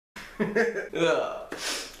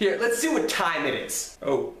Here, let's see what time it is.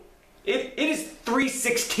 Oh. It is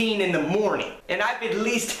 3:16 in the morning, and I've at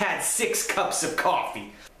least had 6 cups of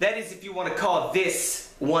coffee. That is if you want to call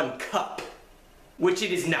this 1 cup, which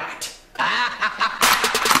it is not.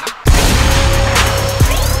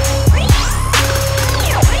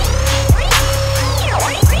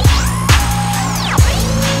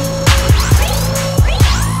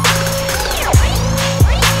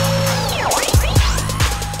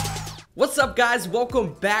 What's up, guys?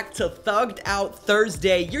 Welcome back to ThuggedOT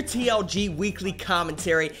Thursday, your TLG weekly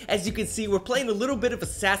commentary. As you can see, we're playing a little bit of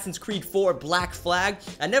Assassin's Creed 4 Black Flag.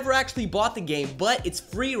 I never actually bought the game, but it's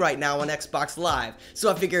free right now on Xbox Live.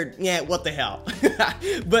 So I figured, yeah, what the hell.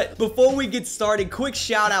 But before we get started, quick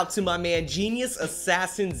shout out to my man Genius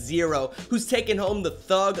Assassin Zero, who's taken home the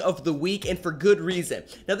Thug of the Week, and for good reason.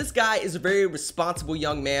 Now, this guy is a very responsible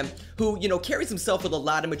young man who, carries himself with a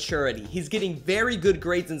lot of maturity. He's getting very good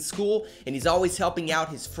grades in school, and he's always helping out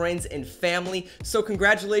his friends and family. So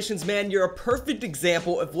congratulations, man. You're a perfect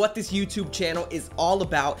example of what this YouTube channel is all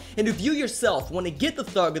about. And if you yourself want to get the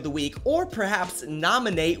Thug of the Week, or perhaps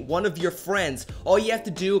nominate one of your friends, all you have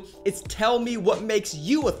to do is tell me what makes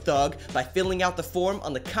you a thug by filling out the form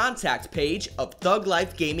on the contact page of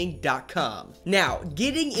thuglifegaming.com. Now,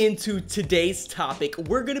 getting into today's topic,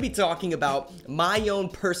 we're going to be talking about my own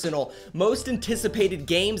personal, most anticipated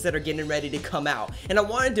games that are getting ready to come out. And I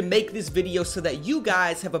wanted to make this video so that you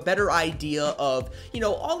guys have a better idea of,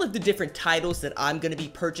 all of the different titles that I'm going to be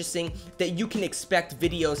purchasing that you can expect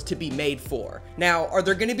videos to be made for. Now, are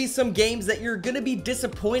there going to be some games that you're going to be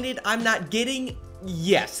disappointed I'm not getting?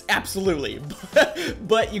 Yes, absolutely.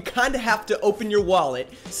 But you kind of have to open your wallet,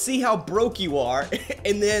 see how broke you are,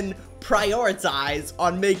 and then prioritize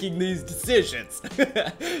on making these decisions.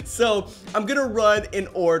 So I'm gonna run in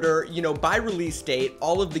order, by release date,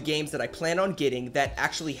 all of the games that I plan on getting that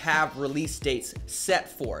actually have release dates set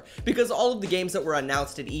for. Because all of the games that were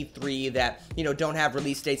announced at E3 that, don't have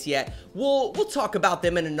release dates yet, we'll talk about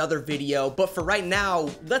them in another video. But for right now,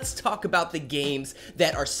 let's talk about the games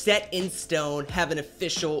that are set in stone, have an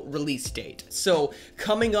official release date. So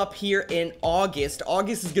coming up here in August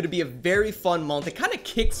is gonna be a very fun month. It kind of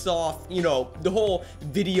kicks off the whole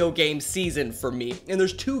video game season for me. And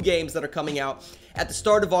there's 2 games that are coming out. At the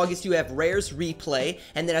start of August, you have Rare's Replay,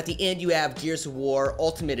 and then at the end, you have Gears of War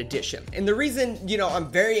Ultimate Edition. And the reason, I'm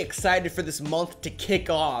very excited for this month to kick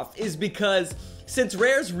off is because since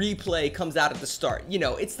Rare's Replay comes out at the start,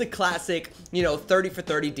 it's the classic, 30 for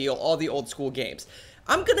 30 deal, all the old school games.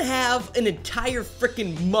 I'm gonna have an entire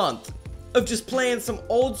freaking month of just playing some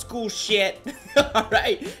old school shit,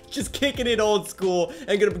 alright? Just kicking it old school,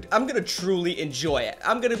 and I'm gonna truly enjoy it.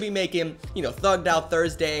 I'm gonna be making, ThuggedOT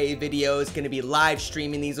Thursday videos, gonna be live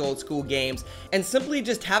streaming these old school games, and simply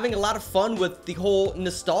just having a lot of fun with the whole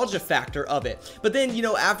nostalgia factor of it. But then,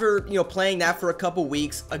 after, playing that for a couple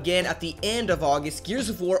weeks, again, at the end of August, Gears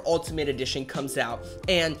of War Ultimate Edition comes out,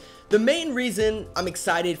 and the main reason I'm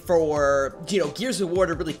excited for, Gears of War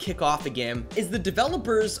to really kick off again is the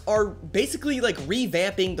developers are basically like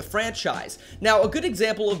revamping the franchise. Now, a good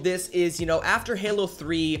example of this is, after Halo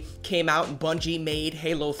 3 came out and Bungie made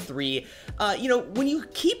Halo 3, when you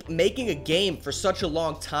keep making a game for such a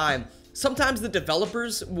long time, sometimes the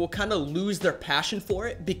developers will kind of lose their passion for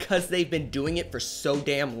it because they've been doing it for so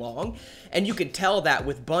damn long. And you can tell that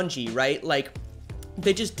with Bungie, right? Like,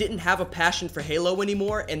 they just didn't have a passion for Halo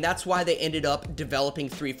anymore, and that's why they ended up developing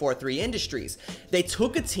 343 Industries. They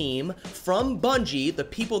took a team from Bungie, the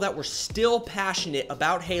people that were still passionate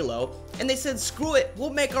about Halo, and they said, screw it, we'll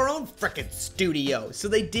make our own frickin' studio. So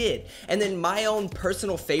they did. And then my own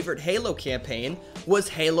personal favorite Halo campaign was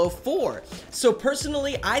Halo 4. So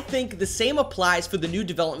personally, I think the same applies for the new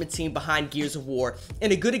development team behind Gears of War,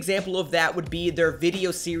 and a good example of that would be their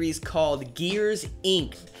video series called Gears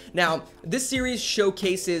Inc. Now, this series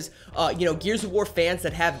showcases, Gears of War fans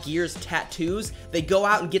that have Gears tattoos. They go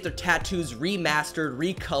out and get their tattoos remastered,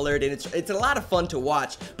 recolored, and it's a lot of fun to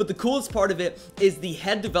watch. But the coolest part of it is the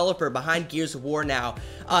head developer behind Gears of War now.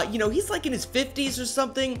 He's like in his 50s or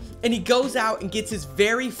something, and he goes out and gets his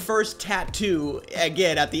very first tattoo,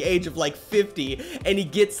 again, at the age of like 50, and he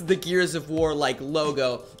gets the Gears of War, like,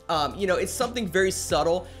 logo. It's something very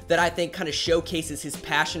subtle that I think kind of showcases his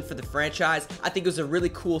passion for the franchise. I think it was a really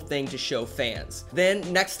cool thing to show fans. Then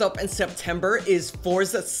next up in September is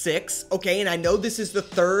Forza 6. Okay, and I know this is the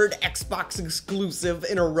 3rd Xbox exclusive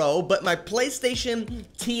in a row, but my PlayStation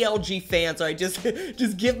TLG fans, alright, just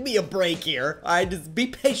give me a break here. Alright, just be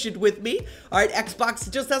patient with me. Alright,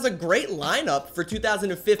 Xbox just has a great lineup for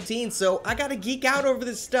 2015, so I gotta geek out over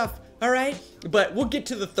this stuff. alright? But we'll get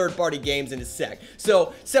to the third-party games in a sec.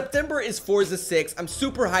 So, September is Forza 6. I'm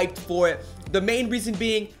super hyped for it. The main reason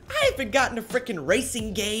being, I haven't gotten a freaking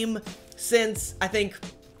racing game since, I think,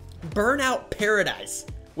 Burnout Paradise,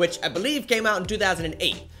 which I believe came out in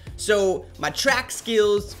 2008. So, my track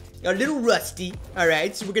skills are a little rusty,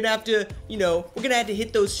 alright? So we're gonna have to, you know, we're gonna have to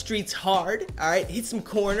hit those streets hard, alright? Hit some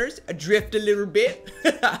corners, drift a little bit.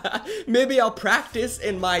 Maybe I'll practice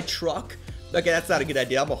in my truck. Okay, that's not a good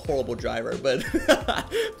idea. I'm a horrible driver, but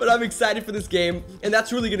but I'm excited for this game, and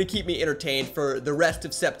that's really gonna keep me entertained for the rest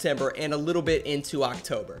of September and a little bit into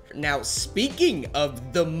October. Now, speaking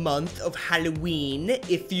of the month of Halloween,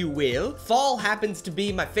 if you will, fall happens to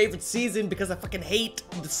be my favorite season because I fucking hate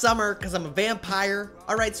the summer because I'm a vampire.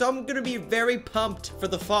 All right, so I'm gonna be very pumped for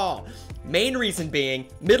the fall. Main reason being,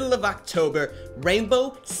 middle of October,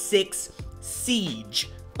 Rainbow Six Siege.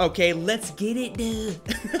 Okay, let's get it done.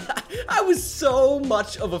 I was so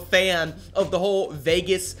much of a fan of the whole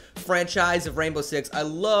Vegas franchise of Rainbow Six. I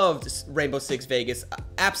loved Rainbow Six Vegas.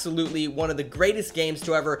 Absolutely one of the greatest games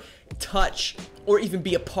to ever touch or even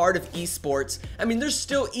be a part of esports. I mean, there's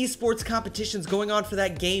still esports competitions going on for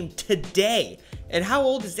that game today. And how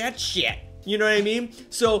old is that shit? You know what I mean?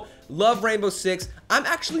 So, love Rainbow Six. I'm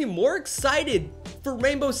actually more excited for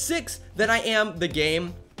Rainbow Six than I am the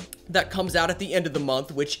game that comes out at the end of the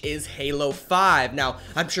month, which is Halo 5. Now,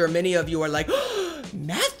 I'm sure many of you are like, oh,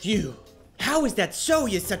 Matthew, how is that so?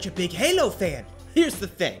 You're such a big Halo fan. Here's the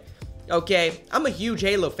thing, okay? I'm a huge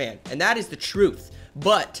Halo fan, and that is the truth.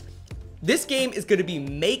 But this game is gonna be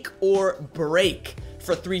make or break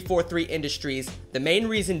for 343 Industries. The main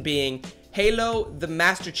reason being, Halo, the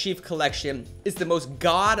Master Chief Collection, is the most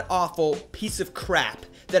god-awful piece of crap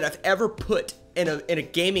that I've ever put in a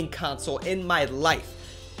gaming console in my life.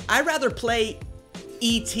 I'd rather play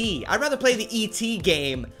E.T. I'd rather play the E.T.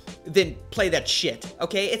 game than play that shit,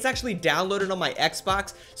 okay? It's actually downloaded on my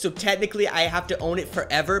Xbox, so technically I have to own it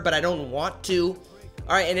forever, but I don't want to.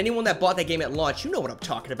 Alright, and anyone that bought that game at launch, you know what I'm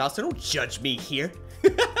talking about, so don't judge me here.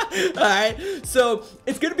 Alright, so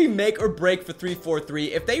it's gonna be make or break for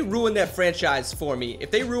 343. If they ruin that franchise for me, if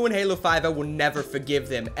they ruin Halo 5, I will never forgive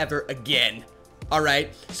them ever again.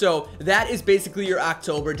 Alright, so that is basically your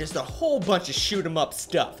October, just a whole bunch of shoot 'em up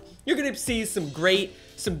stuff. You're gonna see some great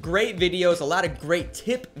videos, a lot of great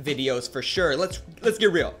tip videos for sure. Let's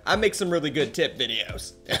get real. I make some really good tip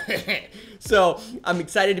videos. So, I'm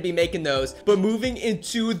excited to be making those. But moving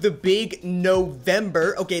into the big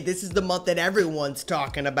November, okay, this is the month that everyone's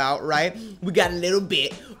talking about, right? We got a little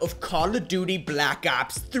bit of Call of Duty Black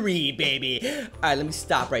Ops 3, baby. Alright, let me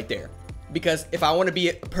stop right there. Because if I want to be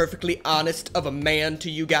perfectly honest of a man to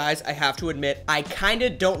you guys, I have to admit, I kind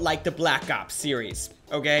of don't like the Black Ops series,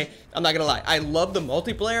 okay? I'm not gonna lie. I love the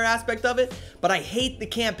multiplayer aspect of it, but I hate the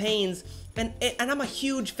campaigns, and I'm a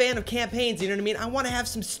huge fan of campaigns, you know what I mean? I want to have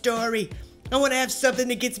some story. I want to have something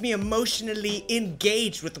that gets me emotionally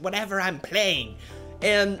engaged with whatever I'm playing.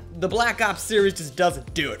 And the Black Ops series just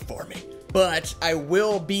doesn't do it for me. But I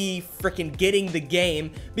will be freaking getting the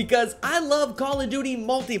game because I love Call of Duty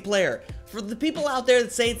multiplayer. For the people out there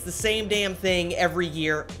that say it's the same damn thing every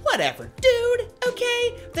year, whatever, dude,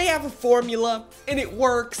 okay? They have a formula, and it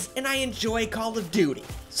works, and I enjoy Call of Duty.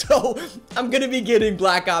 So, I'm gonna be getting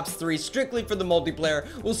Black Ops 3 strictly for the multiplayer.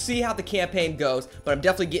 We'll see how the campaign goes, but I'm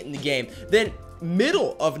definitely getting the game. Then,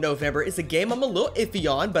 middle of November is a game I'm a little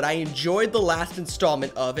iffy on, but I enjoyed the last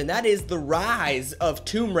installment of, and that is The Rise of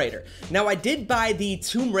Tomb Raider. Now, I did buy the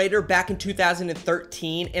Tomb Raider back in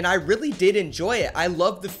 2013, and I really did enjoy it. I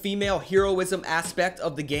love the female heroism aspect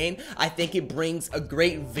of the game. I think it brings a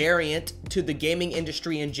great variant to the gaming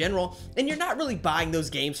industry in general, and you're not really buying those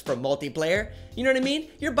games for multiplayer. You know what I mean?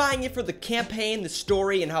 You're buying it for the campaign, the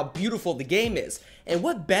story, and how beautiful the game is. And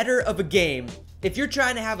what better of a game if you're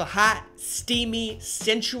trying to have a hot, steamy,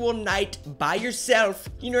 sensual night by yourself,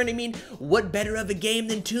 you know what I mean? What better of a game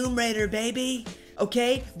than Tomb Raider, baby?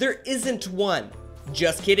 Okay? There isn't one.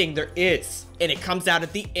 Just kidding, there is. And it comes out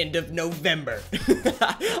at the end of November.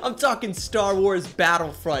 I'm talking Star Wars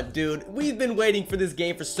Battlefront, dude. We've been waiting for this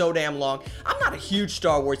game for so damn long. I'm not a huge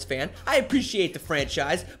Star Wars fan. I appreciate the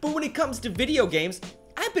franchise, but when it comes to video games,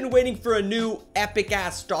 I've been waiting for a new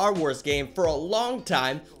epic-ass Star Wars game for a long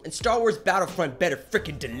time, and Star Wars Battlefront better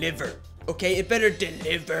frickin' deliver, okay? It better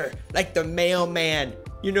deliver, like the mailman,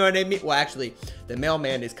 you know what I mean? Well, actually, the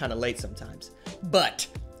mailman is kind of late sometimes, but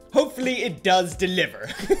hopefully it does deliver.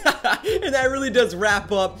 And that really does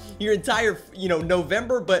wrap up your entire,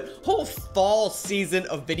 November, but whole fall season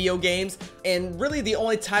of video games. And really the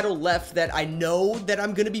only title left that I know that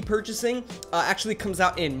I'm gonna be purchasing actually comes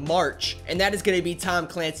out in March, and that is gonna be Tom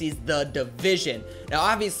Clancy's The Division. Now,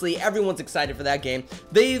 obviously, everyone's excited for that game.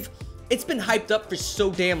 They've it's been hyped up for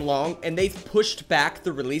so damn long, and they've pushed back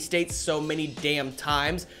the release date so many damn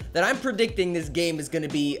times that I'm predicting this game is going to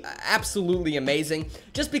be absolutely amazing,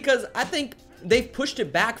 just because I think they've pushed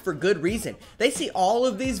it back for good reason. They see all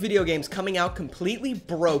of these video games coming out completely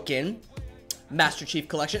broken. Master Chief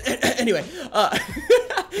Collection. Anyway,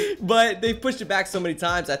 but they've pushed it back so many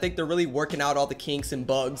times. I think they're really working out all the kinks and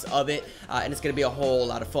bugs of it, and it's going to be a whole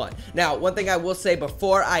lot of fun. Now, one thing I will say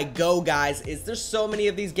before I go, guys, is there's so many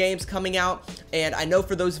of these games coming out, and I know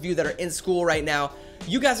for those of you that are in school right now,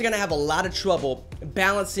 you guys are going to have a lot of trouble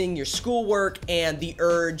balancing your schoolwork and the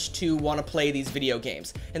urge to want to play these video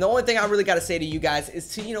games. And the only thing I really got to say to you guys is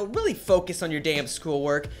to, you know, really focus on your damn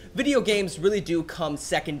schoolwork. Video games really do come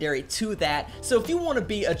secondary to that. So if you want to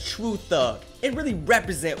be a true thug and really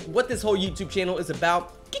represent what this whole YouTube channel is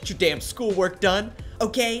about, get your damn schoolwork done,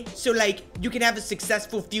 okay? So like, you can have a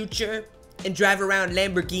successful future and drive around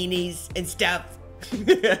Lamborghinis and stuff.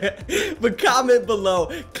 But comment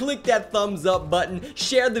below, click that thumbs up button,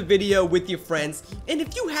 share the video with your friends, and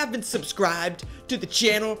if you haven't subscribed to the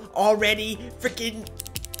channel already, freaking,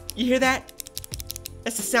 you hear that?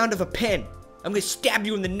 That's the sound of a pen. I'm gonna stab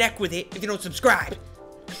you in the neck with it if you don't subscribe.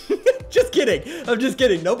 Just kidding, I'm just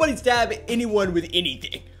kidding. Nobody stab anyone with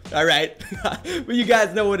anything, alright? But you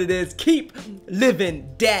guys know what it is. Keep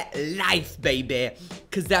living that life, baby,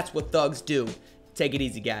 because that's what thugs do. Take it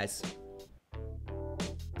easy, guys.